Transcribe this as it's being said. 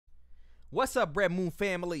What's up, Red Moon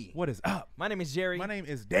family? What is up? My name is Jerry. My name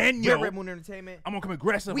is Daniel. We're Red Moon Entertainment. I'm gonna come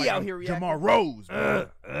aggressive. We like out here reacting. Jamal Rose.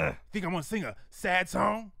 Think I'm gonna sing a sad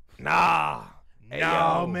song? Nah. No,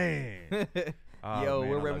 yo. man. Oh, yo, man,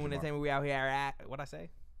 we're I Red love Moon Jamar. Entertainment. We out here at what'd I say?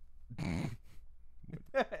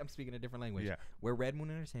 I'm speaking a different language. Yeah. We're Red Moon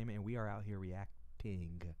Entertainment, and we are out here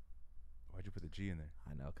reacting. Why'd you put the G in there?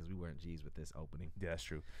 I know, because we weren't G's with this opening. Yeah, that's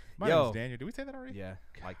true. My name is Daniel. Did we say that already? Yeah,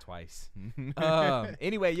 like twice.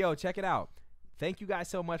 Anyway, yo, check it out. Thank you guys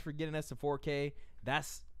so much for getting us to 4K.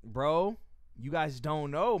 That's, bro, you guys don't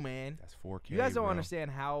know, man. That's 4K. You guys don't bro.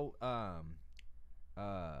 understand how,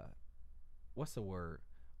 what's the word?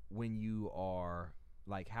 When you are,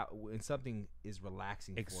 like, how when something is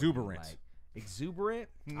relaxing. Exuberant. For you, like, exuberant?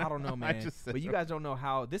 No, I don't know, man. But you guys don't know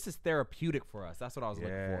how this is therapeutic for us. That's what I was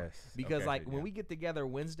looking for. Because, Okay, like, yeah. when we get together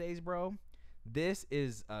Wednesdays, bro, this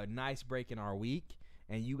is a nice break in our week.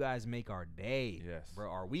 And you guys make our day, Yes. bro,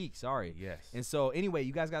 our week, sorry. Yes. And so, anyway,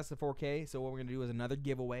 you guys got us to 4K. So what we're going to do is another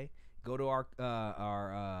giveaway. Go to our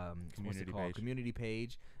community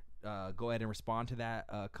page. Go ahead and respond to that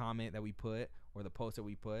comment that we put or the post that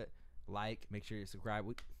we put. Like, make sure you subscribe.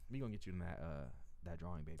 We're going to get you in that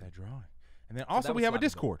drawing, baby. That drawing. And then also that we was have a sloppy,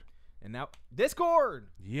 Discord. And now, Discord.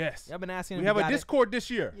 Yes. I've been asking. We have a Discord this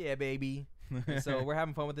year. Yeah, baby. And so we're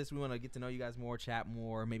having fun with this. We want to get to know you guys more, chat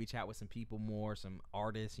more, maybe chat with some people more, some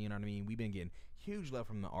artists. You know what I mean? We've been getting huge love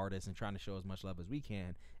from the artists and trying to show as much love as we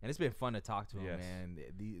can. And it's been fun to talk to them, Yes. man.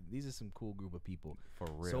 These are some cool group of people. For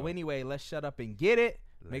real. So anyway, let's shut up and get it.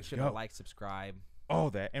 Make Let's sure go. to like, subscribe. All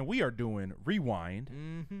that. And we are doing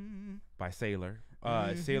Rewind by Sailor.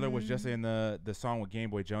 Sailor was just in the song with Game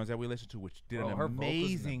Boy Jones that we listened to, which did Bro, her an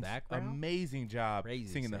vocals in the background? amazing job Crazy,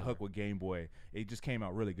 singing the Sailor. hook with Game Boy. It just came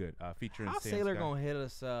out really good. Featuring How Sam Sailor Scott. gonna hit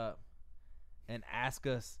us up and ask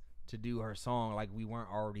us to do her song like we weren't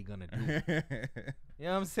already gonna do it? You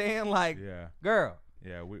know what I'm saying? Like, Yeah. girl,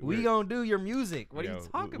 Yeah. we gonna do your music. What are you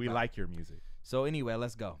talking about? We like your music. So anyway,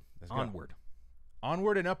 let's go. Let's go. Onward.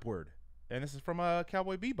 Onward and Upward. And this is from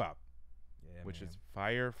Cowboy Bebop, Yeah, which man. is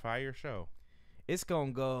fire show. It's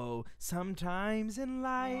gonna go. Sometimes in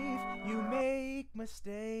life you make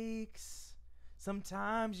mistakes.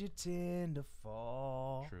 Sometimes you tend to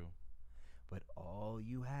fall. True. But all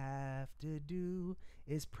you have to do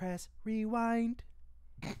is press rewind.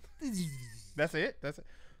 That's it. That's it.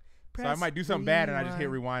 So I Press might do something bad and I just hit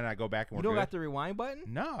rewind. rewind and I go back and You we're don't good. got the rewind button?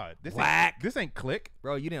 Nah, Whack. this ain't click.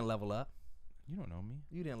 Bro, you didn't level up. You don't know me.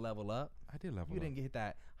 You didn't level up. I did level You up. didn't get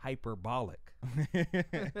that hyperbolic.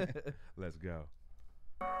 Let's go.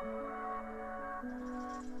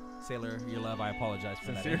 Sailor, your love, I apologize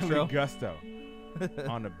for that Sincerely, intro. Gusto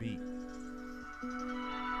on the beat.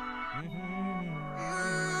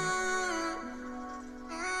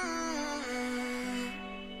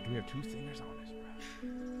 Do we have two singers on this, bro?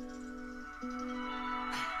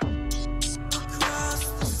 Across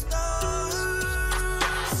the stars,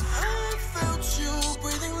 I felt you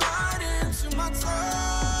breathing light into my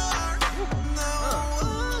heart. Now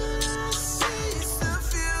what I see is the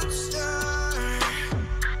future.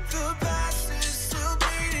 The past is still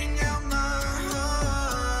beating out my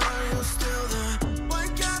heart. You're still the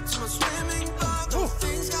white cat to my swimming pool. Those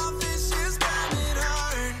things got vicious, damn it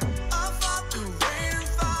hard. I fought through rain and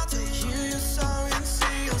fought to hear your song and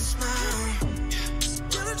see your smile.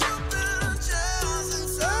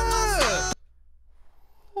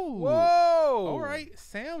 Whoa! All Whoa! right,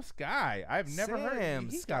 Sam Sky. I've never heard. Sam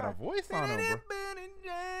He's got a Sky. voice on him, bro.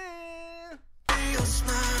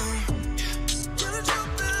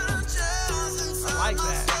 I like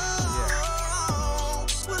that.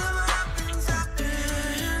 Whatever happens,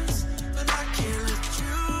 happens, but I can't let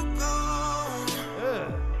you go.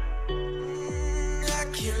 Ugh. I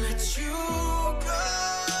can't let you go.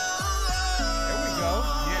 There we go.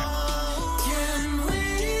 Yeah. Can we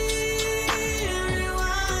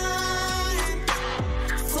rewind?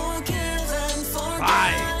 Forgive and forget.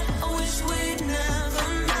 Bye. I wish we'd never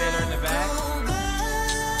met. Sailor in the back. Go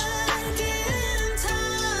back in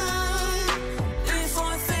time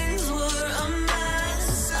before things were a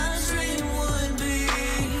mess. Our dream would be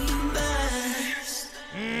best.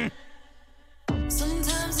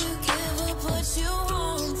 Sometimes you give up what you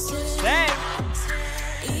wanted. Dang.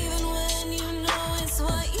 Even when you know it's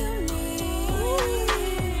what you need,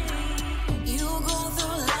 you go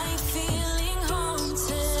through life feeling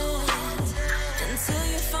haunted until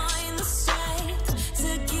you find the strength to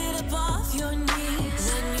get up off your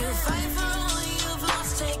knees. Then you fight for all you've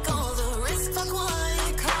lost, take all the risk, fuck what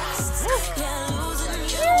it costs. Yeah, losing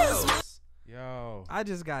you was Yo. I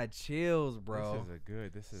just got chills, bro. This is a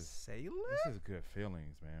good. This is good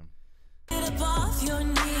feelings, man. get up off your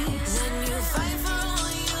knees. Then you fight for all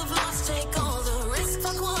you've lost, take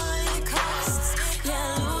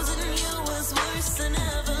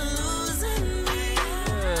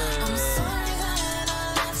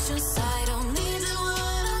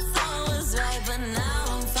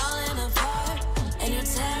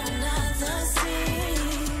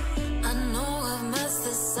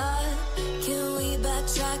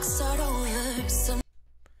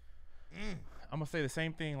gonna say the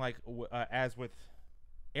same thing like as with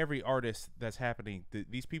every artist that's happening.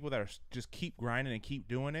 These people that are just keep grinding and keep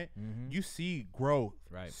doing it, you see growth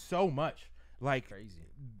so much. Like crazy.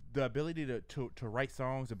 The ability to write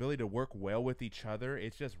songs, the ability to work well with each other,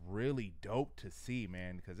 it's just really dope to see,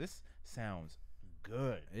 man, because this sounds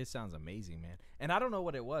good. It sounds amazing, man. And I don't know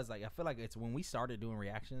what it was. Like, I feel like it's when we started doing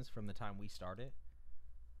reactions from the time we started.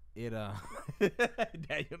 Daniel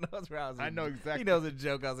knows where I was. I know exactly. He knows a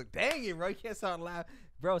joke. I was like, dang it, bro. You can't start laughing.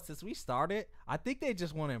 Bro, since we started, I think they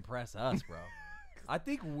just want to impress us, bro. I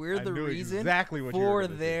think we're the reason exactly what for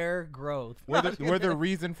their growth. We're the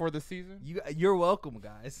reason for the season. You're welcome,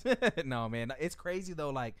 guys. No, man, it's crazy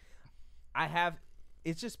though. Like,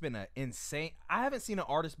 it's just been an insane. I haven't seen an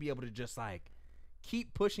artist be able to just like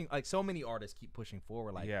keep pushing. Like, so many artists keep pushing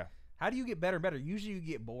forward. Like, how do you get better and better? Usually, you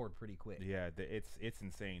get bored pretty quick. Yeah, it's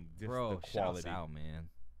insane. Just bro, the quality. shouts out, man.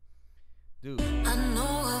 Dude. I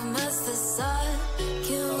know I've messed this up.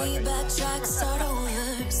 Can we backtrack, start over?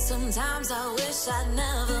 Sometimes I wish I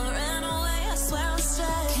never ran away. I swear I'm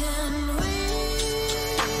straight. Can we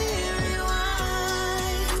rewind?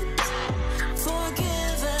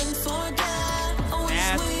 Forgive and forget. I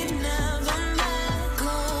wish we'd never met.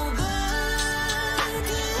 Go back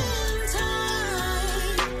in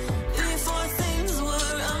time before things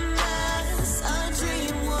were a mess. A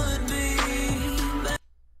dream would be better.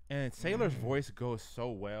 And Sailor's voice goes so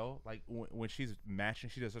well. Like when she's matching,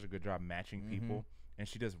 she does such a good job matching people, and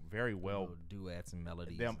she does very well duets and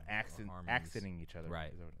melodies. Them accenting each other.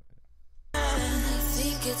 Right. I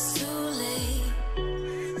think it's too late.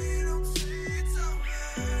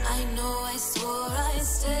 I know I swore I'd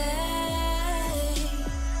stay.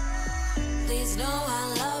 Please know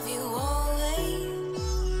I love you always.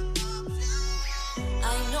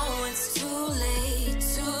 I know it's too late,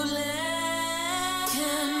 too late.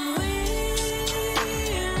 Can we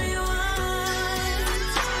rewind?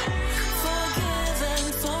 Forgive and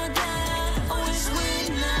forget. I wish we'd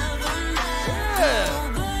never met. Go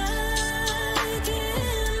back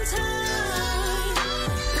in time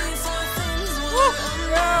before things were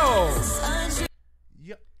a mess.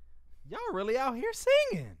 Y'all really out here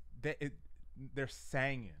singing. They're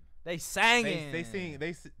singing. They singing. They sing.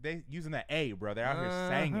 They using the A, bro. They're out here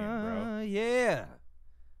singing, bro. Yeah.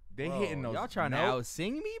 They hitting those. Y'all trying to out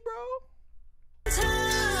sing me, bro?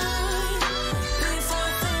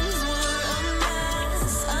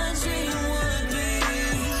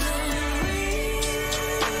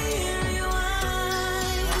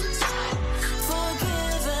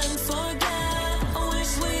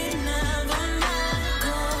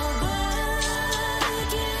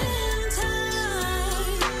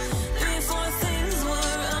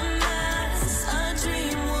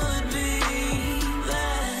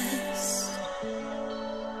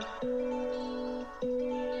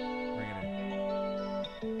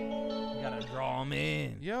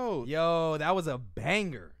 Yo, that was a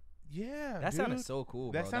banger. Yeah, that sounded so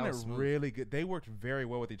cool. That bro. sounded that really good. They worked very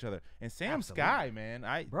well with each other. And Sam Sky, man,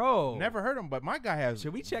 bro, never heard him, but my guy has.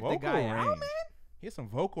 Should we check the guy out, man? He has some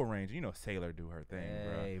vocal range. You know, Sailor do her thing,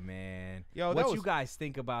 bro. Hey, man. Yo, what you guys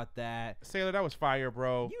think about that? Sailor, that was fire,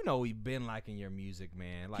 bro. You know we've been liking your music,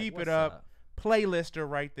 man. Like, keep it up. Playlister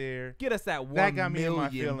right there. Get us that 1 million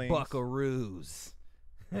buckaroos.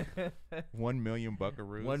 1 million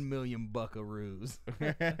buckaroos. 1 million buckaroos.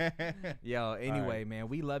 Yo, anyway, man,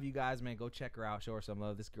 we love you guys, man. Go check her out. Show her some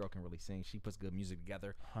love. This girl can really sing. She puts good music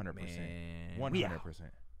together. 100%. Man. 100%.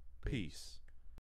 Peace.